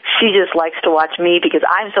she just likes to watch me because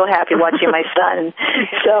I'm so happy watching my son.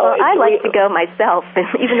 So I like to go myself,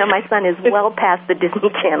 even though my son is well past the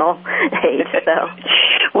Disney Channel age. So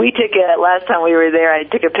we took last time we were there, I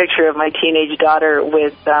took a picture of my teenage daughter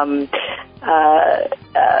with the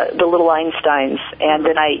little Einsteins, and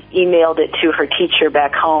then I emailed it to her teacher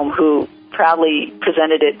back home, who proudly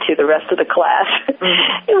presented it to the rest of the class.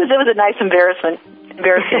 It was a nice embarrassing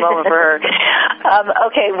moment for her.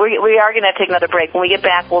 Okay, we are going to take another break. When we get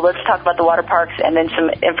back, let's talk about the water parks and then some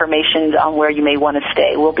information on where you may want to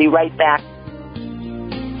stay. We'll be right back.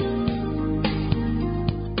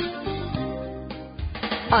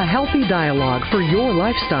 A healthy dialogue for your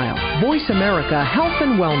lifestyle. Voice America Health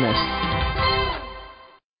and Wellness.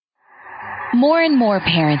 More and more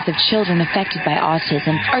parents of children affected by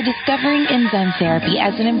autism are discovering enzyme therapy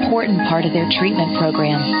as an important part of their treatment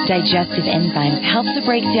program. Digestive enzymes help to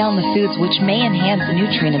break down the foods which may enhance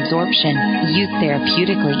nutrient absorption. Used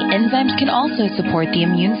therapeutically, enzymes can also support the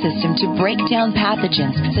immune system to break down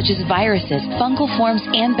pathogens such as viruses, fungal forms,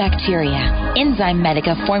 and bacteria. Enzyme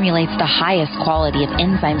Medica formulates the highest quality of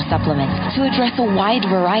enzyme supplements to address a wide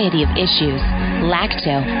variety of issues.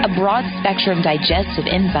 Lacto, a broad-spectrum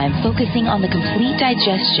digestive enzyme focusing on on the complete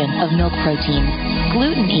digestion of milk proteins.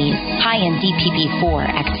 Gluten Ease, high in DPP4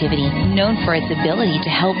 activity, known for its ability to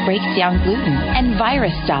help break down gluten. And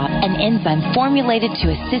Virus Stop, an enzyme formulated to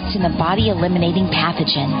assist in the body eliminating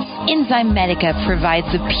pathogens. Enzyme Medica provides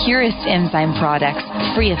the purest enzyme products,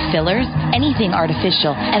 free of fillers, anything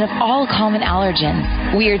artificial, and of all common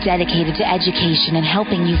allergens. We are dedicated to education and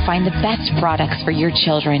helping you find the best products for your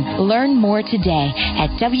children. Learn more today at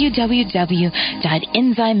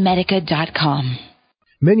www.enzymemedica.com.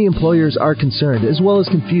 Many employers are concerned as well as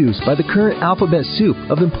confused by the current alphabet soup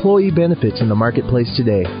of employee benefits in the marketplace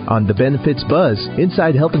today. On The Benefits Buzz,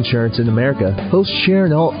 Inside Health Insurance in America, host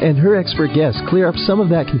Sharon Alt and her expert guests clear up some of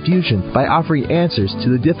that confusion by offering answers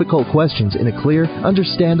to the difficult questions in a clear,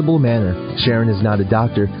 understandable manner. Sharon is not a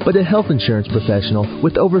doctor, but a health insurance professional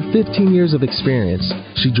with over 15 years of experience.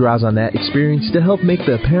 She draws on that experience to help make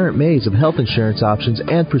the apparent maze of health insurance options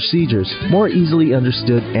and procedures more easily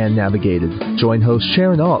understood and navigated. Join host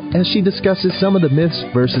Sharon Alt as she discusses some of the myths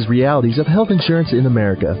versus realities of health insurance in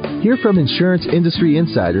America. Hear from insurance industry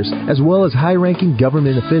insiders as well as high-ranking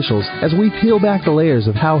government officials as we peel back the layers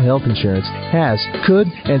of how health insurance has,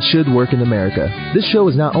 could, and should work in America. This show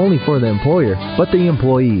is not only for the employer, but the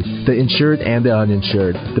employee, the insured and the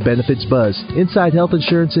uninsured. The Benefits Buzz, Inside Health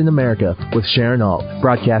Insurance in America with Sharon Alt.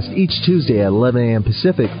 Broadcast each Tuesday at 11 a.m.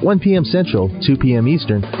 Pacific, 1 p.m. Central, 2 p.m.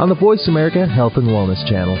 Eastern on the Voice America Health and Wellness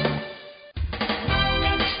Channel.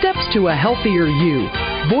 Steps to a healthier you.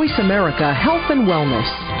 Voice America Health and Wellness.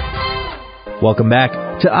 Welcome back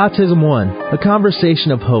to Autism One, a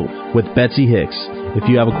conversation of hope with Betsy Hicks. If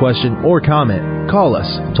you have a question or comment, call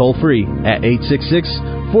us toll free at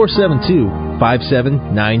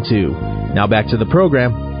 866-472-5792. Now back to the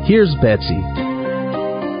program. Here's Betsy.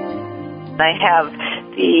 I have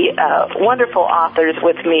the wonderful authors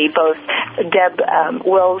with me, both Deb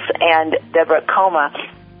Wills and Debra Koma.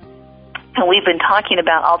 And we've been talking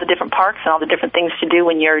about all the different parks and all the different things to do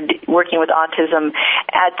when you're working with autism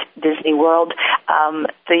at Disney World.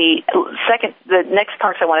 The next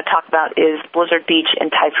parks I want to talk about is Blizzard Beach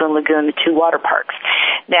and Typhoon Lagoon, the two water parks.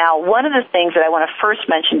 Now, one of the things that I want to first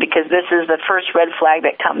mention, because this is the first red flag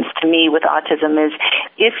that comes to me with autism, is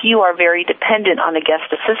if you are very dependent on the guest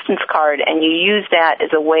assistance card and you use that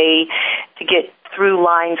as a way to get through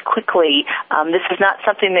lines quickly, this is not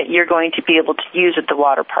something that you're going to be able to use at the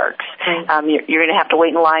water parks. Right. You're going to have to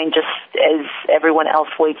wait in line just as everyone else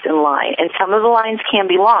waits in line. And some of the lines can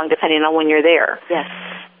be long depending on when you're there. Yes.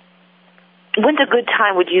 When's a good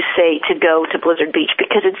time, would you say, to go to Blizzard Beach?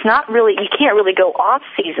 Because it's not really, you can't really go off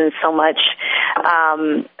season so much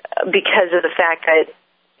because of the fact that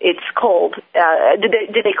it's cold.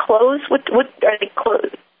 Did they close? What are they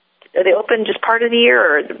closed? Are they open just part of the year,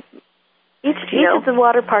 or? Each of the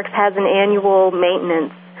water parks has an annual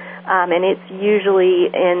maintenance, and it's usually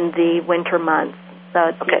in the winter months. So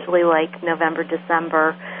it's usually like November,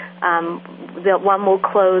 December. The one will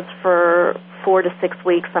close for 4 to 6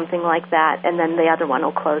 weeks, something like that, and then the other one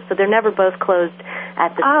will close. So they're never both closed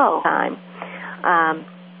at the same time.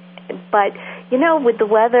 But, with the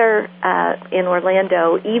weather in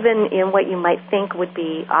Orlando, even in what you might think would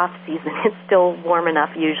be off-season, it's still warm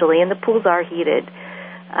enough usually, and the pools are heated.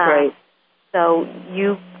 Right. So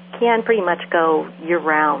you can pretty much go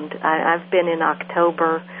year-round. I've been in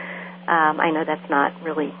October. I know that's not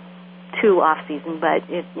really too off-season, but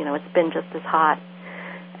it's been just as hot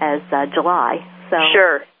as July. So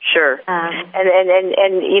Sure. And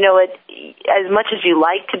as much as you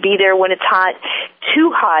like to be there when it's hot,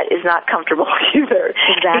 too hot is not comfortable either.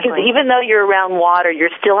 Exactly. Because even though you're around water,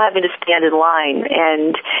 you're still having to stand in line,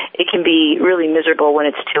 and it can be really miserable when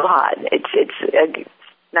it's too hot. It's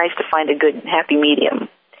nice to find a good, happy medium.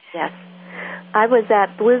 Yes. I was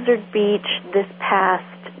at Blizzard Beach this past,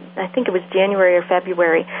 I think it was January or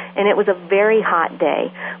February, and it was a very hot day,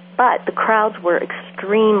 but the crowds were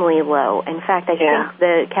extremely low. In fact, I think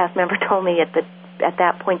the cast member told me at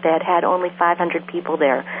that point they had only 500 people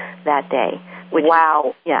there that day. Which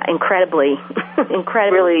wow. Incredibly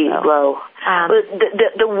really low.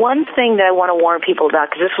 The one thing that I want to warn people about,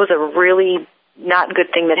 because this was a really not good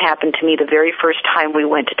thing that happened to me the very first time we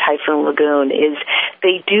went to Typhoon Lagoon, is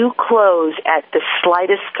they do close at the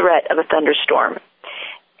slightest threat of a thunderstorm.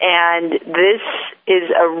 And this is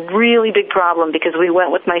a really big problem because we went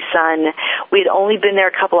with my son. We had only been there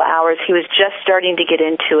a couple of hours. He was just starting to get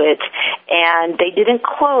into it. And they didn't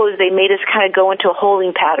close. They made us kind of go into a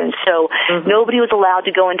holding pattern. So nobody was allowed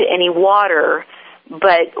to go into any water,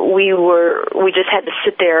 but we just had to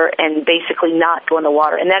sit there and basically not go in the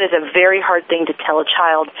water. And that is a very hard thing to tell a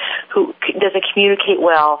child who doesn't communicate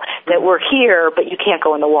well that we're here, but you can't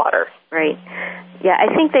go in the water. Right. Yeah,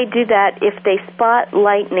 I think they do that if they spot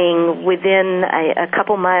lightning within a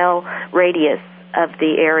couple-mile radius of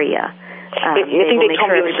the area. I think they told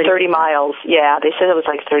me it was 30 miles. Yeah, they said it was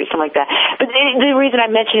like 30, something like that. But the reason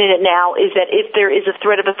I'm mentioning it now is that if there is a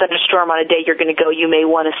threat of a thunderstorm on a day you're going to go, you may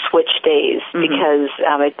want to switch days because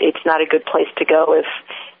it's not a good place to go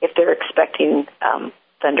if they're expecting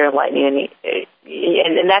thunder and lightning,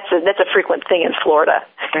 and that's a frequent thing in Florida.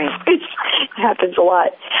 Right. It happens a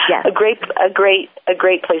lot. Yes. A great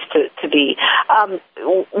place to be.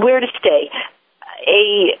 Where to stay?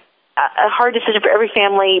 A hard decision for every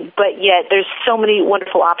family, but yet there's so many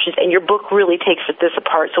wonderful options, and your book really takes this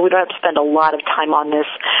apart, so we don't have to spend a lot of time on this.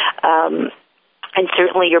 And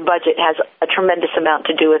certainly your budget has a tremendous amount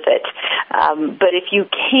to do with it. But if you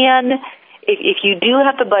do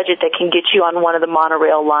have the budget that can get you on one of the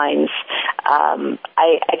monorail lines,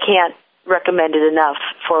 I can't recommend it enough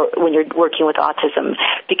for when you're working with autism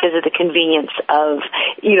because of the convenience of,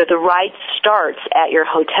 the ride starts at your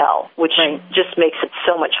hotel, which just makes it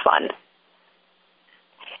so much fun.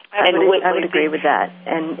 I would agree with that.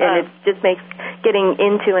 And it just makes getting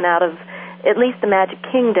into and out of at least the Magic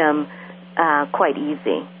Kingdom quite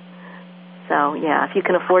easy. So, yeah, if you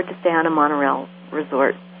can afford to stay on a monorail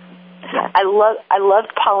resort. Yes. I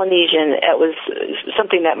loved Polynesian. It was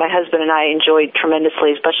something that my husband and I enjoyed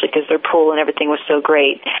tremendously, especially because their pool and everything was so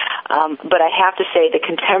great. But I have to say the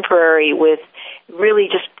Contemporary, with really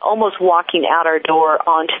just almost walking out our door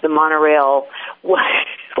onto the monorail,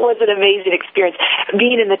 was an amazing experience.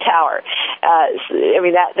 Being in the tower,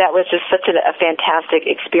 that was just such a fantastic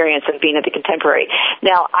experience of being at the Contemporary.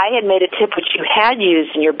 Now, I had made a tip, which you had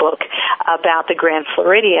used in your book, about the Grand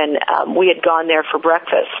Floridian. We had gone there for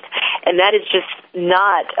breakfast, and that is just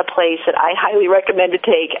not a place that I highly recommend to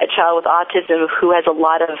take a child with autism who does a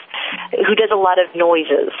lot of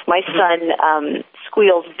noises. My son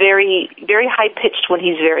squeals very, very high pitched when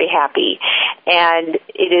he's very happy, and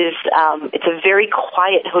it's a very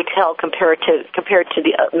quiet hotel compared to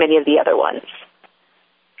many of the other ones.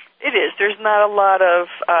 It is. There's not a lot of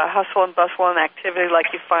hustle and bustle and activity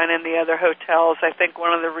like you find in the other hotels. I think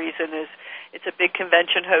one of the reasons is it's a big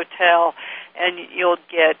convention hotel, and you'll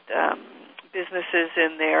get businesses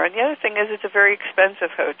in there. And the other thing is it's a very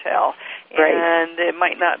expensive hotel, and it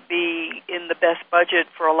might not be in the best budget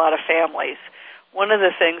for a lot of families. One of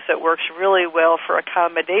the things that works really well for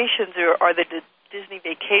accommodations are the Disney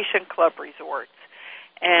Vacation Club resorts.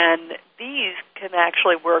 And these can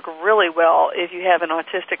actually work really well if you have an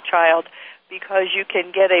autistic child because you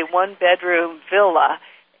can get a one-bedroom villa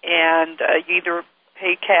and you either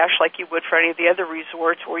pay cash like you would for any of the other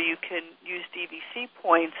resorts or you can use DVC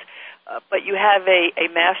points, but you have a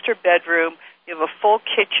master bedroom, you have a full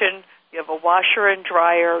kitchen, you have a washer and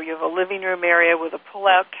dryer, you have a living room area with a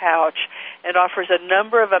pull-out couch. It offers a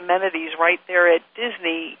number of amenities right there at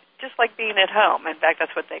Disney, just like being at home. In fact,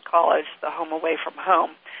 that's what they call it, the home away from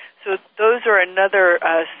home. So those are another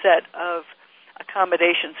set of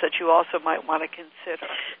accommodations that you also might want to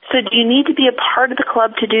consider. So do you need to be a part of the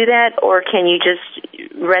club to do that, or can you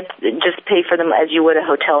just pay for them as you would a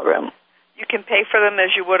hotel room? You can pay for them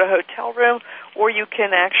as you would a hotel room, or you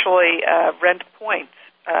can actually rent points.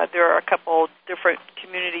 There are a couple different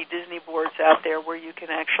community Disney boards out there where you can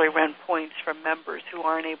actually rent points from members who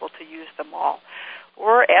aren't able to use them all.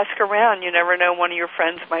 Or ask around. You never know, one of your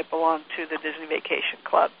friends might belong to the Disney Vacation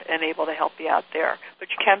Club and able to help you out there. But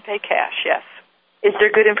you can pay cash, yes. Is there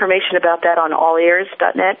good information about that on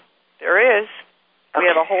allears.net? There is. Okay. We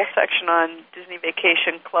have a whole section on Disney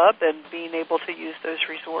Vacation Club and being able to use those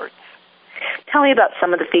resorts. Tell me about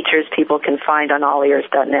some of the features people can find on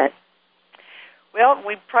allears.net. Well,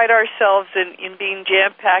 we pride ourselves in being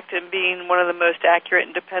jam-packed and being one of the most accurate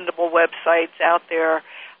and dependable websites out there.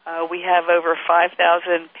 We have over 5,000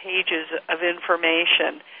 pages of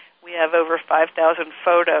information. We have over 5,000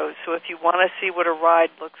 photos. So if you want to see what a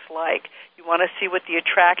ride looks like, you want to see what the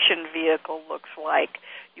attraction vehicle looks like,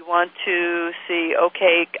 you want to see,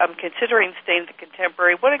 okay, I'm considering staying at the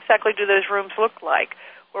Contemporary. What exactly do those rooms look like?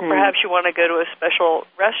 Or perhaps you want to go to a special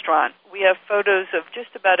restaurant. We have photos of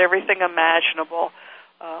just about everything imaginable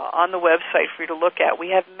on the website for you to look at.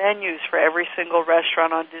 We have menus for every single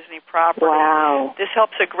restaurant on Disney property. Wow. This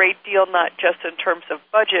helps a great deal, not just in terms of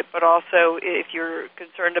budget, but also if you're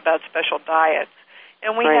concerned about special diets.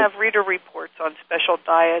 And we have reader reports on special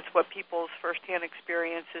diets, what people's firsthand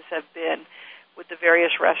experiences have been with the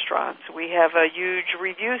various restaurants. We have a huge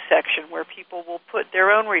review section where people will put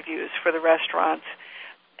their own reviews for the restaurants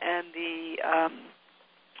and the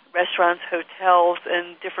restaurants, hotels,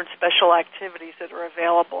 and different special activities that are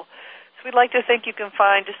available. So we'd like to think you can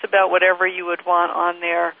find just about whatever you would want on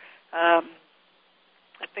there.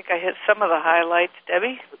 I think I hit some of the highlights.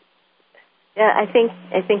 Debbie? Yeah, I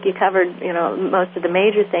think you covered, most of the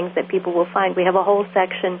major things that people will find. We have a whole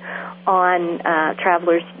section on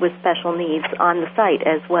travelers with special needs on the site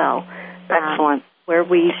as well. Excellent. Where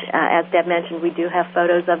we, as Deb mentioned, we do have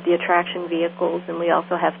photos of the attraction vehicles, and we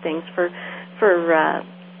also have things for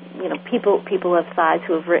people of size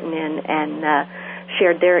who have written in and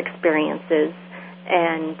shared their experiences,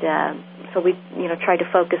 and so we try to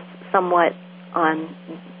focus somewhat on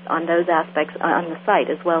those aspects on the site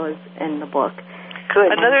as well as in the book.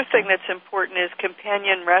 Good. Another thing that's important is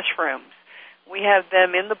companion restrooms. We have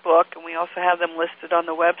them in the book, and we also have them listed on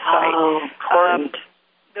the website. Oh, important.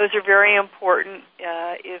 Those are very important.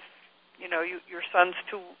 If your son's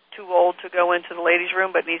too old to go into the ladies'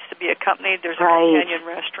 room but needs to be accompanied, there's a companion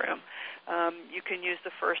restroom. You can use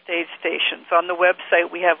the first aid stations. On the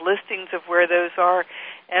website, we have listings of where those are,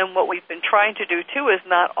 and what we've been trying to do, too, is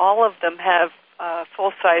not all of them have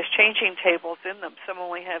full-size changing tables in them. Some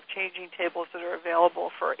only have changing tables that are available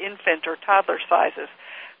for infant or toddler sizes.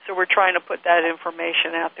 So we're trying to put that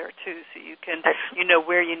information out there, too, so you know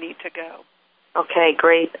where you need to go. Okay,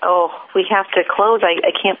 great. Oh, we have to close.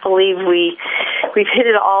 I can't believe we've hit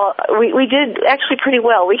it all. We did actually pretty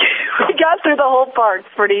well. We got through the whole park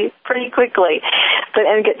pretty quickly,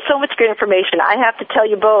 and get so much great information. I have to tell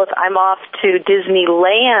you both, I'm off to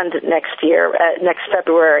Disneyland next year, next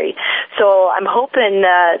February. So I'm hoping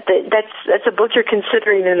that's a book you're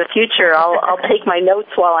considering in the future. I'll take my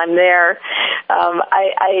notes while I'm there.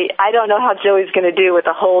 I don't know how Joey's going to do with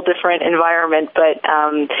a whole different environment, but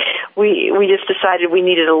we just decided we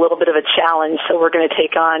needed a little bit of a challenge, so we're going to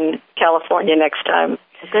take on California next time.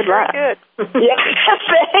 Good luck. Good. Yeah,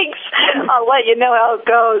 thanks. I'll let you know how it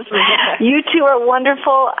goes. You two are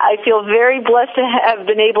wonderful. I feel very blessed to have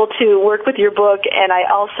been able to work with your book, and I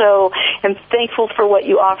also am thankful for what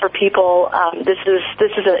you offer people. This is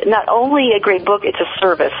not only a great book, it's a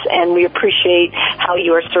service, and we appreciate how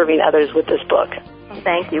you are serving others with this book.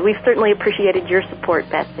 Thank you. We've certainly appreciated your support,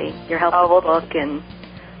 Betsy, your help with the book, and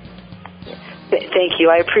thank you.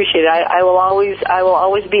 I appreciate it. I will always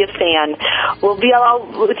be a fan. We'll be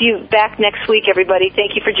all with you back next week, everybody.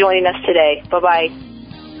 Thank you for joining us today. Bye-bye.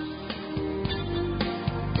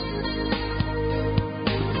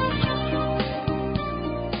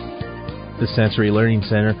 The Sensory Learning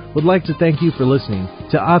Center would like to thank you for listening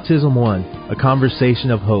to Autism One, a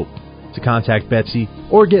conversation of hope. To contact Betsy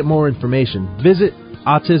or get more information, visit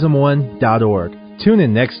autismone.org. Tune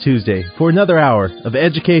in next Tuesday for another hour of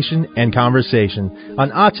education and conversation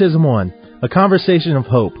on Autism One, a conversation of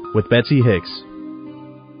hope with Betsy Hicks.